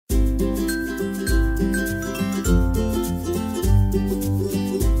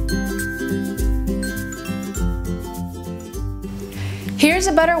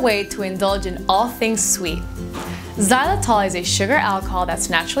Here's a better way to indulge in all things sweet. Xylitol is a sugar alcohol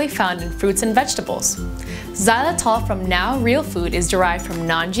that's naturally found in fruits and vegetables. Xylitol from Now Real Food is derived from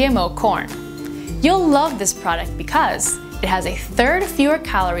non-GMO corn. You'll love this product because it has a third fewer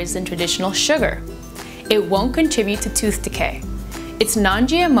calories than traditional sugar. It won't contribute to tooth decay. It's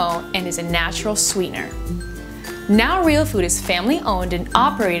non-GMO and is a natural sweetener. Now Real Food is family-owned and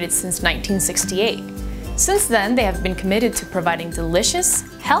operated since 1968. Since then, they have been committed to providing delicious,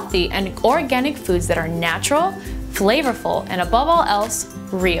 healthy, and organic foods that are natural, flavorful, and above all else,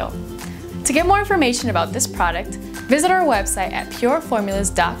 real. To get more information about this product, visit our website at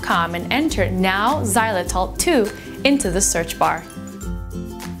PureFormulas.com and enter Now Xylitol 2 into the search bar.